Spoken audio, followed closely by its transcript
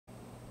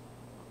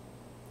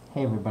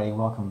Hey everybody,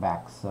 welcome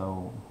back.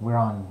 So we're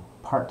on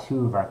part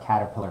 2 of our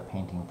caterpillar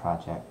painting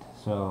project.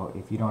 So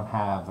if you don't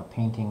have a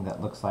painting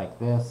that looks like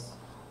this,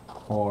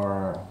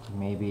 or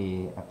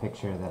maybe a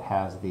picture that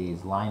has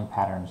these line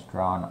patterns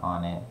drawn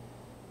on it,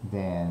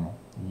 then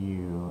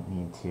you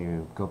need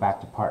to go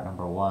back to part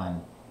number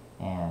 1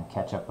 and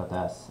catch up with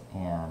us,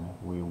 and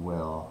we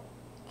will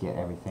get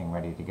everything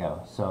ready to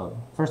go. So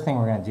first thing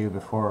we're going to do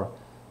before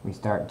we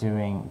start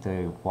doing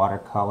the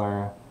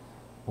watercolor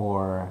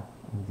or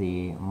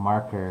the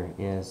marker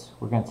is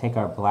we're going to take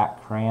our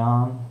black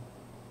crayon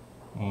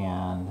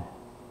and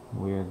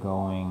we're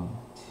going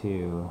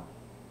to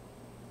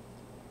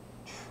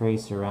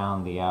trace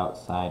around the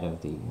outside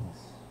of these.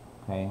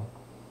 Okay,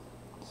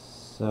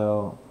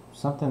 so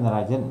something that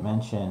I didn't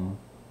mention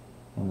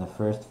in the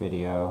first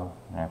video,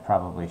 and I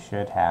probably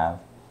should have,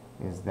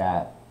 is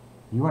that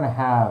you want to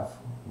have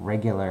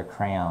regular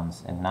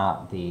crayons and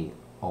not the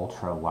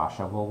ultra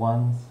washable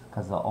ones,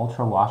 because the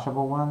ultra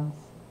washable ones,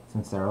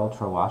 since they're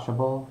ultra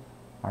washable,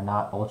 are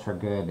not ultra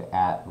good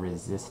at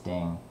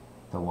resisting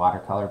the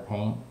watercolor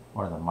paint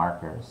or the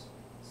markers.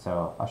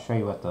 So I'll show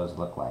you what those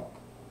look like.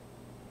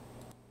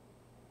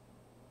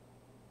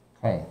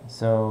 Okay,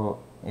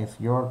 so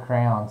if your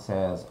crayon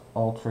says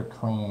ultra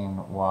clean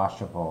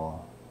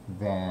washable,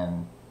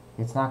 then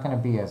it's not going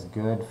to be as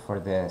good for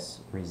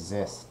this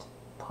resist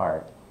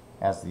part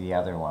as the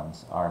other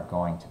ones are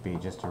going to be,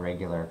 just a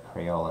regular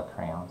Crayola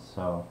crayon.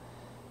 So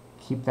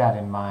keep that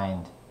in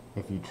mind.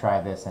 If you try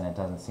this and it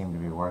doesn't seem to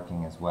be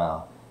working as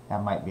well,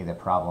 that might be the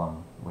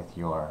problem with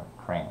your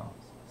crayons.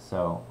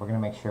 So we're going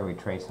to make sure we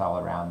trace all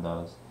around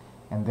those.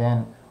 And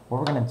then what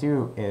we're going to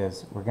do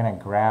is we're going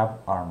to grab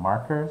our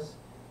markers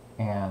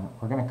and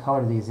we're going to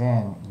color these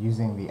in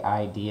using the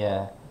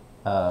idea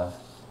of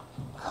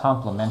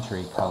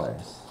complementary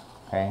colors.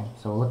 Okay,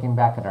 so looking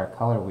back at our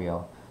color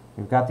wheel,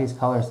 we've got these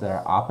colors that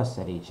are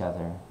opposite each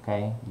other.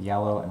 Okay,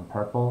 yellow and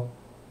purple,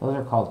 those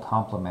are called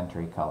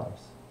complementary colors.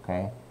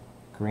 Okay,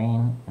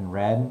 green and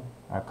red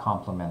are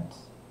complements,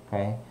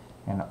 okay?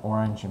 And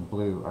orange and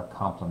blue are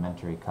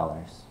complementary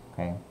colors,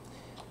 okay?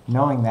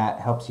 Knowing that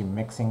helps you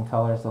mixing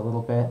colors a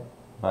little bit,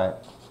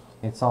 but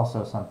it's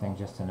also something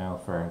just to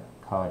know for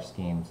color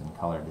schemes and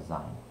color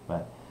design.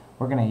 But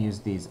we're going to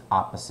use these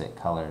opposite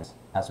colors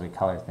as we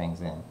color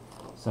things in.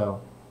 So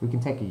we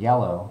can take a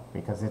yellow,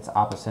 because it's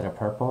opposite of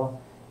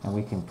purple, and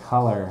we can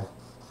color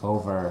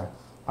over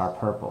our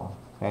purple,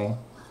 okay?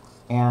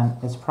 And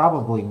it's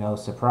probably no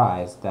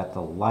surprise that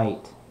the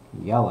light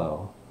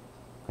yellow,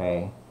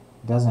 okay,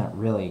 doesn't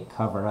really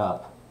cover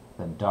up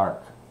the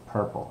dark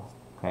purple,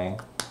 okay?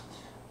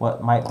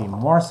 What might be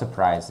more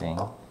surprising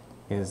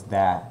is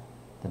that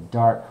the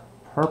dark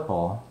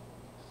purple,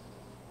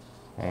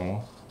 okay,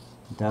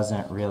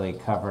 doesn't really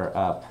cover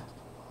up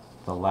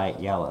the light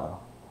yellow,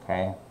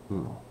 okay?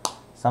 Ooh.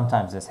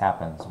 Sometimes this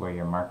happens where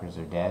your markers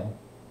are dead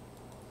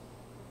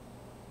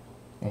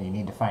and you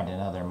need to find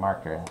another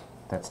marker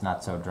that's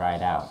not so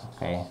dried out,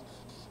 okay?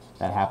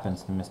 That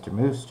happens to Mr.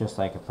 Moose just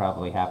like it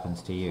probably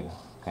happens to you,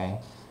 okay?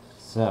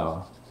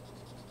 So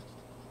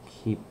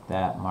keep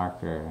that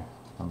marker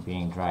from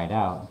being dried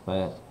out,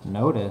 but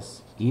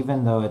notice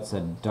even though it's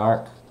a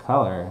dark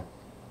color,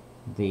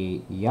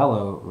 the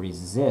yellow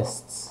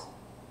resists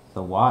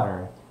the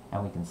water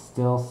and we can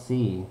still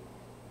see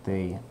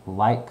the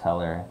light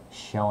color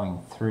showing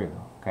through,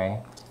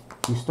 okay?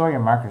 If you store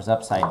your markers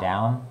upside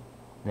down,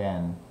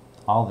 then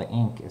all the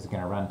ink is going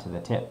to run to the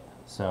tip.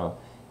 So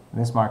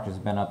this marker's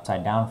been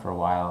upside down for a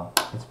while,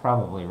 it's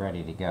probably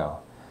ready to go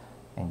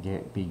and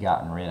be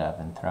gotten rid of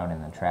and thrown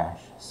in the trash.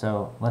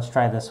 So let's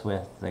try this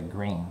with the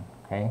green,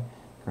 okay?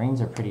 Greens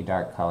are pretty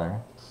dark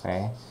color,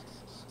 okay?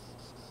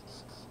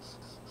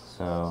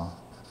 So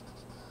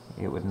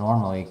it would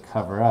normally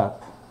cover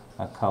up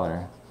a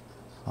color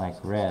like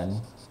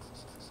red,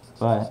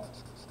 but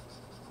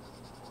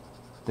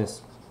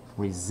this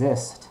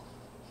resist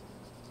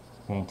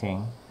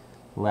painting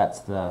lets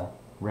the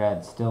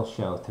red still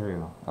show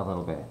through a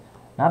little bit.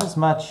 Not as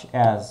much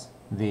as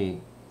the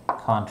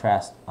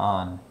contrast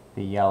on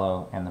the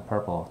yellow and the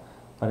purple,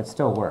 but it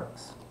still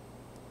works.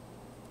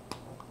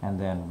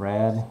 And then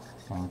red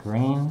and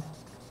green.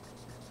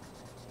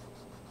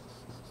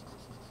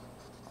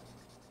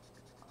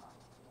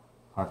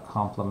 Are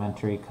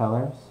complementary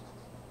colors.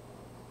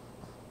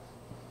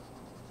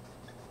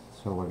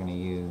 So we're going to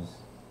use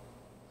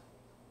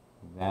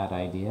that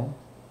idea.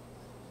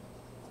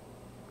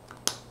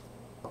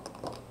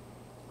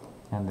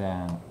 And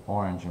then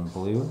orange and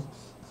blue.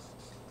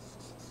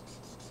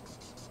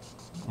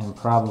 And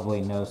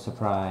probably no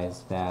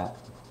surprise that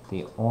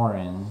the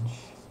orange,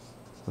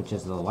 which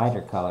is the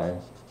lighter color,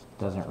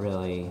 doesn't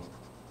really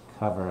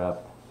cover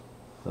up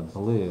the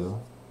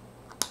blue.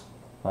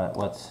 But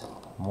what's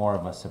more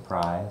of a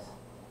surprise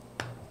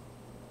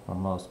for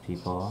most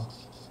people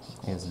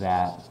is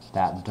that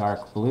that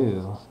dark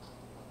blue,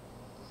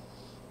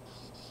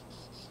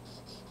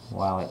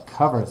 while it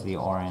covers the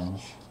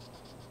orange,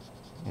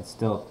 it's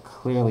still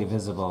clearly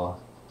visible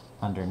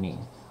underneath,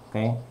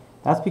 okay?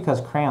 That's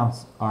because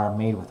crayons are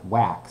made with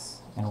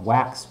wax, and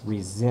wax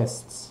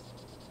resists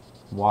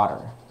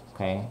water,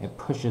 okay? It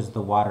pushes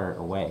the water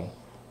away,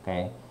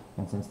 okay?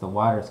 And since the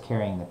water is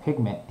carrying the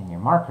pigment in your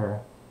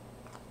marker,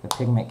 the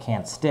pigment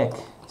can't stick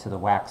to the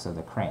wax of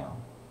the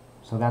crayon.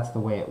 So that's the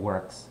way it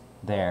works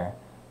there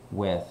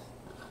with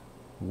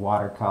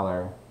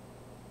watercolor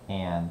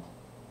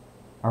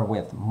or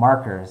with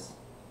markers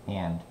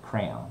and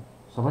crayon.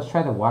 So let's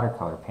try the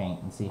watercolor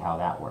paint and see how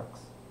that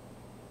works.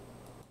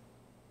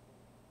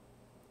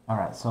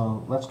 Alright,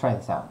 so let's try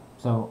this out.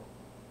 So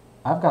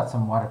I've got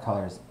some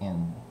watercolors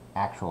in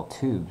actual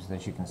tubes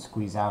that you can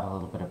squeeze out a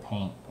little bit of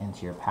paint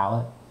into your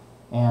palette.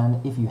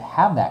 And if you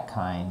have that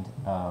kind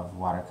of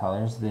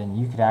watercolors, then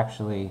you could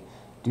actually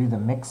do the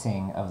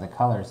mixing of the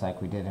colors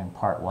like we did in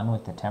part 1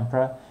 with the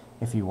tempera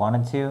if you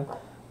wanted to,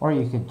 or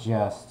you could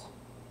just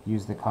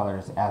use the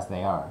colors as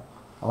they are.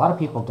 A lot of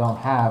people don't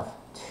have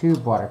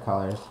tube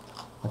watercolors,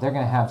 but they're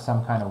going to have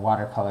some kind of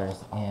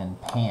watercolors in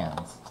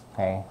pans,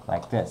 okay,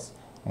 like this,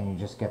 and you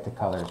just get the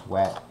colors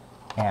wet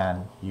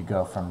and you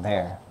go from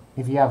there.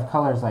 If you have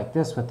colors like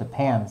this with the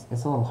pans,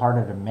 it's a little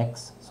harder to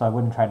mix, so I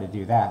wouldn't try to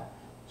do that.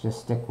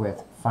 Just stick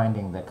with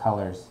finding the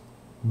colors.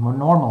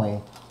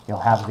 Normally, you'll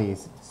have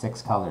these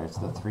 6 colors,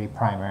 the 3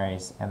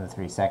 primaries and the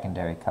 3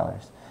 secondary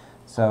colors.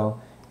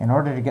 So in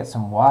order to get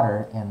some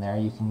water in there,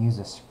 you can use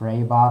a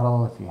spray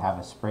bottle. If you have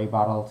a spray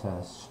bottle,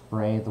 to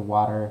spray the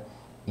water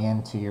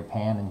into your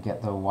pan and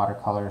get the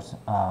watercolors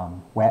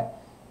wet.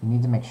 You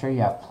need to make sure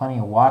you have plenty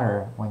of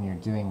water when you're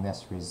doing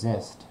this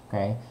resist,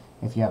 okay?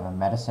 If you have a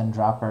medicine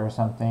dropper or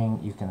something,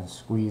 you can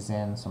squeeze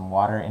in some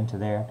water into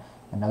there.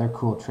 Another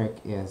cool trick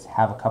is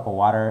have a cup of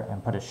water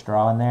and put a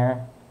straw in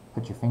there,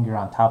 put your finger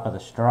on top of the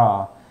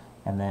straw,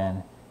 and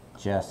then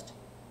just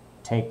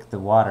take the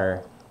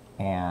water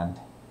and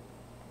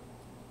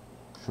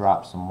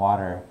drop some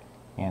water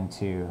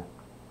into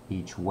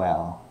each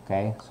well,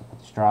 okay? So put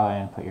the straw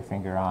in, put your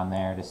finger on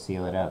there to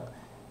seal it up,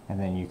 and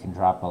then you can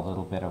drop a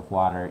little bit of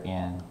water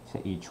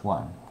into each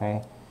one,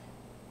 okay?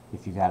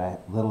 If you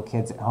got little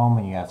kids at home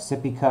and you have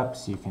sippy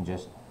cups, you can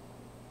just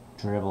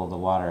dribble the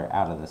water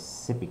out of the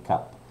sippy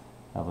cup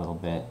a little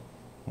bit,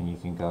 and you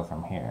can go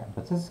from here.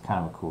 But this is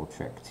kind of a cool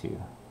trick too,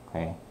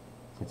 okay?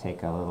 To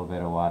take a little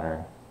bit of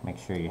water, make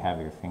sure you have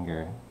your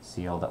finger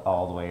sealed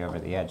all the way over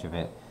the edge of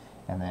it,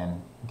 and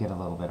then get a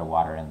little bit of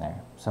water in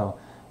there. So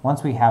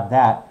once we have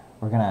that,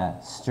 we're gonna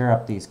stir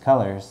up these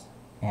colors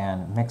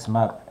and mix them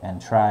up and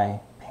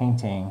try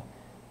painting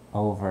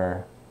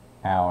over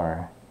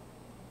our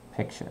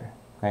picture,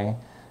 okay?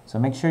 So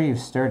make sure you've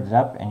stirred it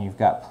up and you've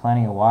got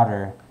plenty of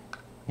water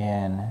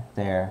in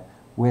there.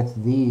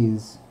 With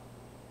these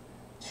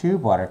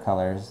tube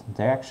watercolors,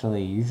 they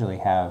actually usually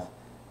have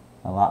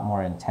a lot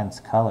more intense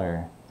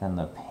color than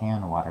the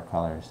pan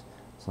watercolors.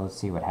 So let's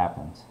see what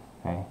happens,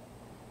 okay?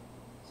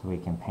 So we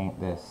can paint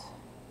this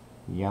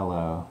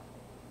yellow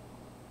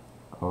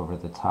over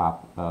the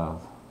top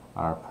of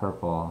our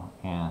purple,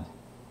 and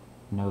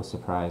no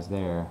surprise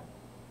there,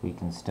 we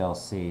can still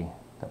see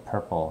the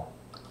purple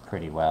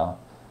pretty well,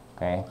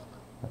 okay?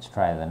 Let's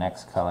try the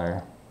next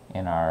color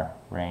in our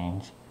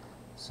range.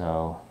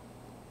 So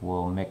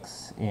we'll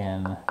mix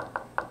in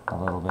a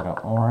little bit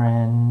of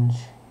orange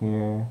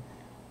here,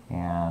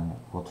 and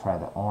we'll try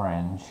the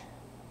orange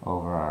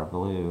over our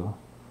blue,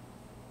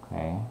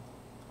 okay?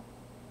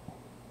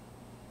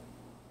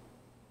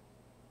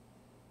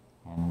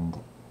 And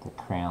the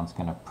crayon's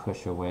going to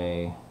push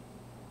away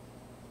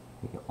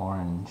the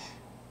orange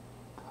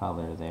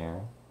color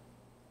there.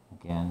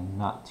 Again,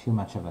 not too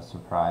much of a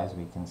surprise.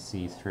 We can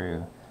see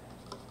through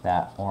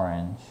that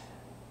orange,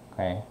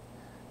 okay?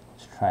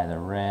 Let's try the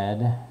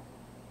red.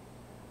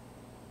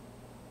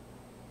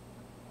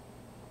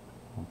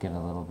 We'll get a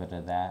little bit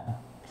of that.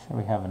 Make sure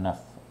we have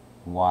enough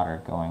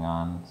water going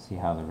on. See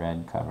how the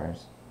red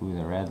covers. Ooh,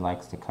 the red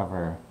likes to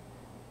cover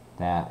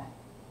that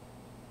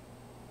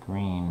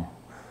green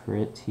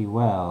pretty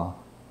well.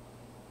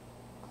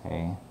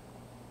 Okay,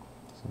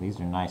 so these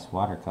are nice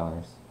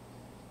watercolors.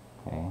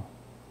 Okay,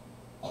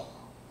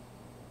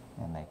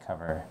 and they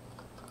cover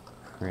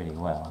pretty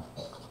well.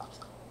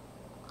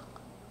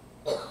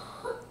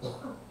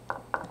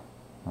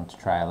 Let's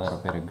try a little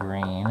bit of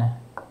green.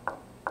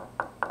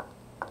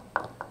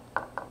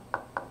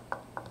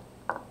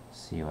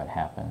 See what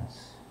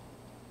happens.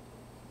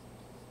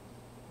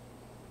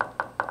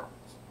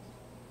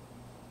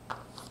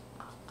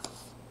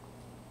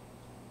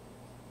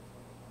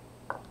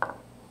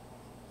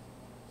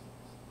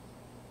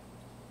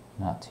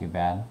 Not too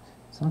bad.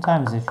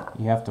 Sometimes if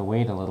you have to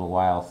wait a little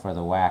while for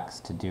the wax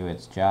to do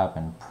its job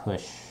and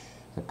push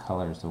the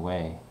colors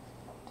away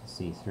to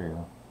see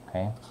through,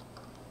 okay?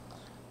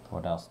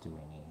 What else do we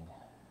need?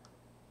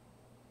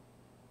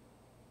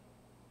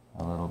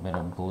 A little bit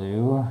of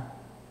blue.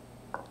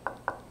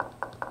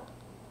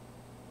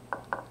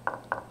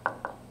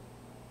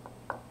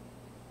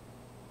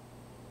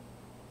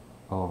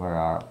 Over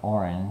our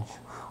orange.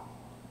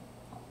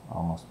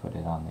 Almost put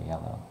it on the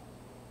yellow.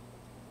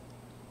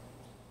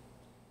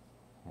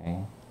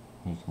 Okay,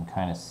 you can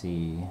kind of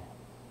see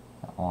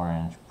the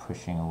orange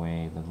pushing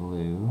away the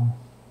blue.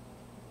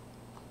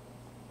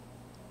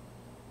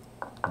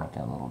 Make it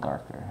a little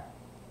darker.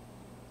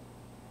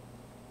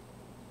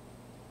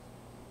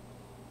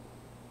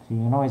 So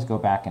you can always go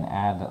back and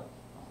add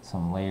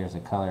some layers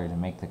of color to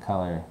make the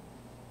color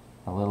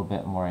a little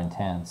bit more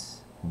intense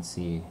and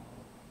see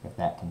if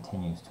that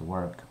continues to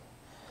work.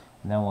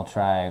 And then we'll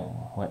try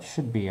what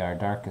should be our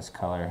darkest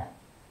color,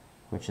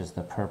 which is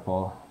the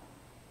purple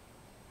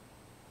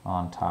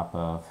on top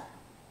of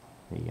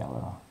the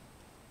yellow.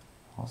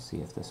 We'll see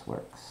if this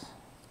works.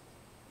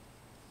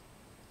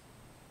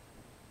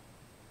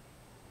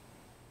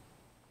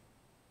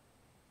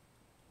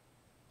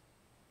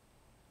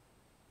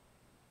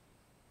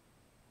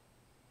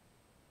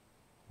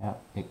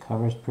 Yep, it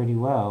covers pretty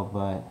well,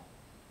 but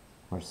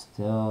we're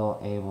still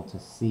able to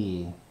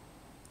see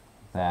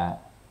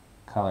that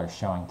color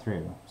showing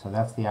through. So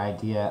that's the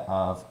idea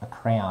of a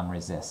crayon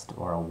resist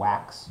or a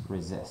wax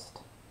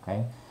resist.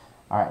 Okay.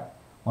 All right.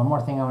 One more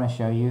thing I want to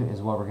show you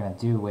is what we're going to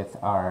do with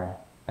our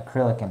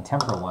acrylic and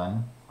tempera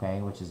one.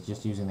 Okay, which is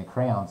just using the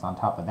crayons on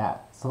top of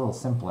that. It's a little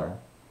simpler.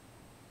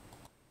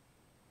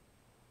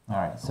 All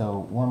right. So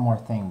one more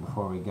thing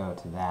before we go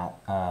to that.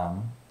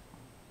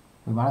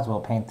 We might as well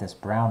paint this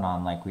brown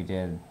on like we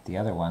did the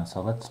other one.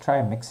 So let's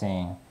try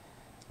mixing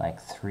like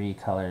 3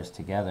 colors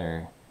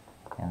together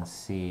and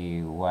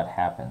see what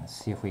happens.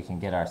 See if we can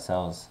get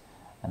ourselves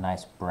a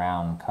nice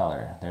brown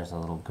color. There's a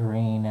little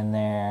green in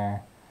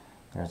there.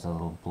 There's a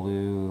little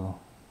blue.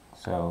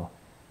 So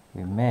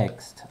we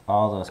mixed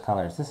all those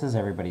colors. This is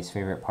everybody's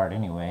favorite part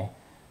anyway,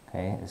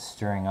 okay, is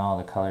stirring all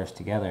the colors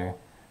together.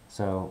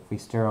 So if we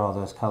stir all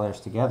those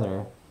colors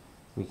together,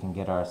 we can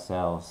get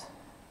ourselves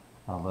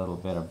a little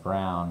bit of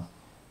brown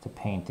to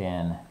paint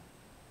in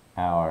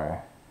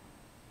our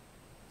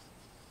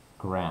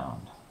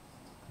ground.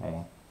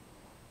 Okay.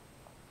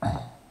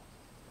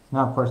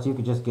 Now, of course, you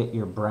could just get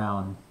your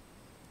brown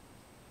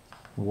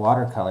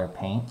watercolor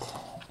paint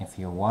if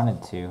you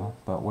wanted to,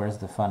 but where's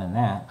the fun in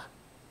that?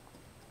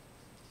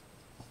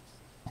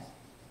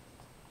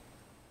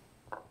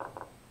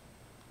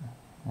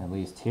 At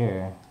least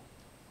here,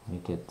 we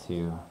get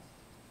to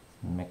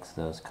mix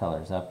those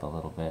colors up a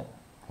little bit,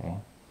 okay?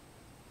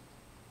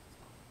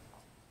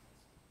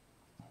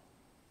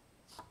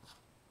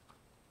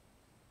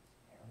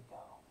 There we go.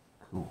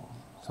 Cool.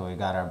 So we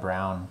got our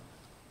brown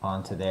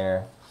onto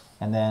there,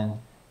 and then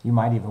you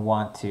might even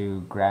want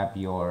to grab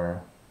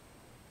your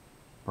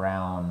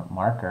brown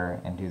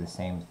marker and do the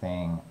same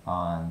thing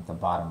on the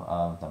bottom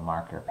of the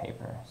marker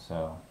paper.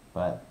 So,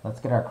 but let's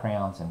get our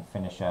crayons and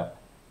finish up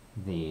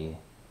the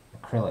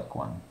acrylic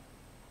one.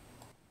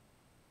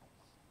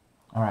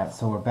 Alright,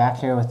 so we're back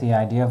here with the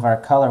idea of our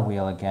color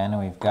wheel again,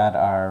 and we've got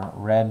our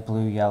red,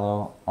 blue,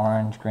 yellow,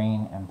 orange,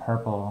 green, and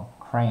purple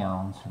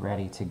crayons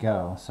ready to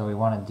go. So we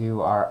want to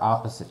do our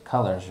opposite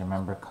colors,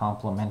 remember,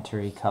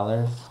 complementary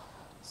colors.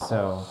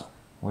 So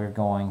we're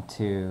going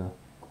to,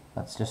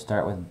 let's just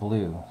start with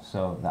blue.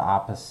 So the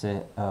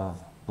opposite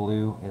of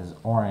blue is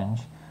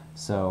orange.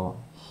 So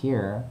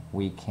here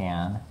we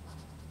can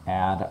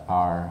add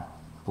our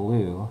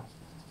blue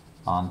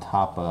on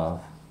top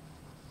of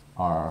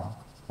our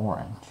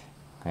orange.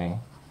 Okay,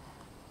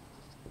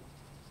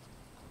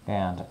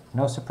 and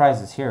no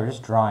surprises here, we're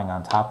just drawing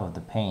on top of the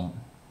paint,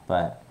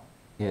 but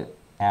it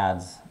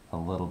adds a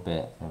little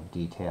bit of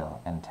detail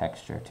and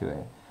texture to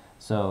it.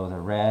 So the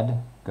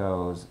red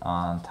goes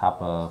on top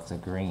of the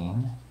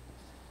green,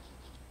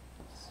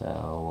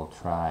 so we'll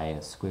try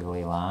a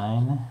squiggly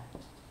line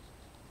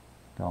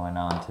going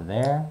on to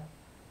there.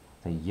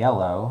 The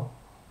yellow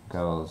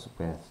goes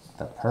with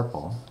the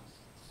purple.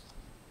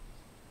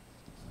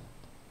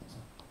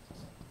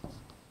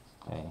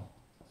 Okay.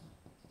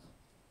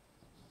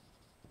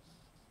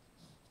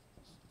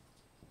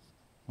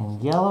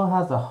 And yellow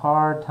has a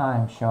hard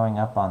time showing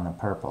up on the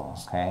purple,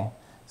 okay?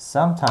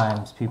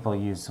 Sometimes people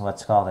use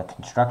what's called a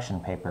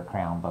construction paper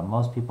crayon, but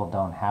most people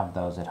don't have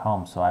those at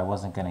home, so I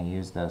wasn't going to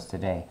use those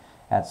today.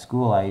 At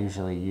school, I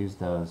usually use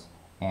those,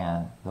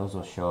 and those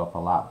will show up a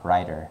lot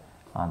brighter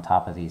on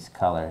top of these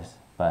colors,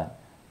 but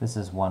this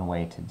is one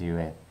way to do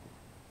it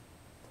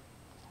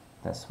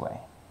this way,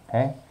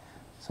 okay?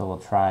 So we'll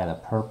try the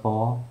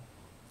purple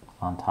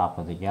on top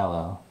of the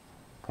yellow,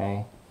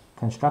 okay?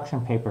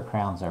 Construction paper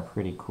crayons are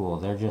pretty cool.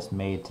 They're just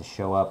made to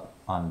show up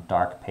on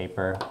dark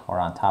paper or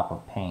on top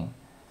of paint.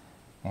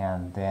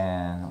 And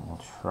then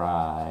we'll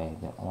try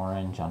the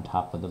orange on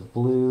top of the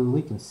blue.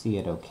 We can see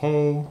it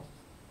okay.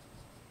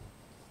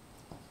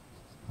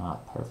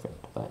 Not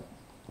perfect, but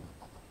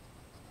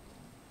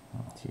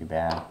not too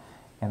bad.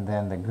 And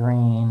then the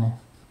green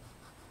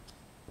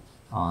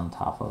on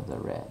top of the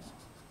red.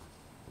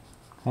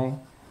 Okay?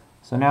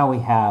 So now we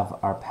have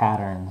our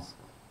patterns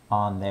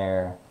on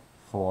there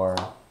for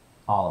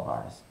all of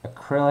ours.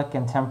 Acrylic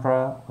and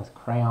tempera with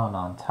crayon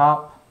on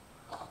top.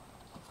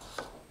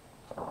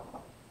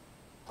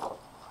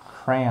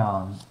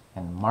 Crayon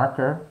and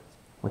marker,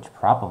 which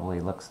probably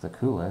looks the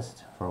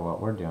coolest for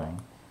what we're doing.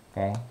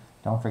 Okay?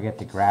 Don't forget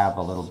to grab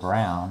a little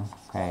brown,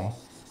 okay,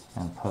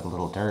 and put a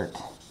little dirt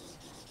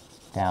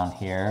down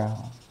here,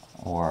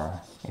 or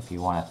if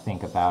you want to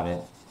think about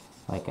it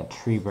like a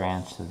tree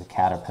branch that the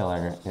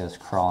caterpillar is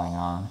crawling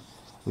on,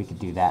 we could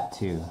do that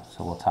too.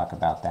 So we'll talk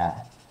about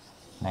that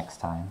next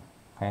time,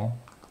 okay?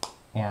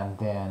 And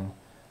then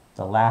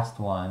The last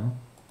one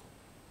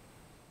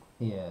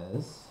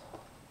is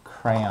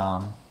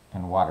crayon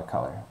and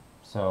watercolor.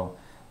 So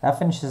that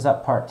finishes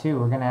up part 2.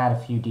 We're going to add a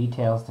few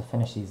details to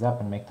finish these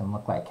up and make them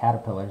look like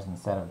caterpillars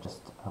instead of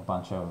just a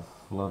bunch of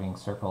floating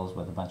circles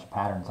with a bunch of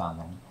patterns on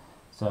them.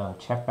 So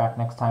check back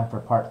next time for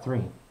part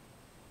 3.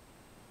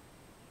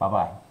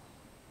 Bye-bye.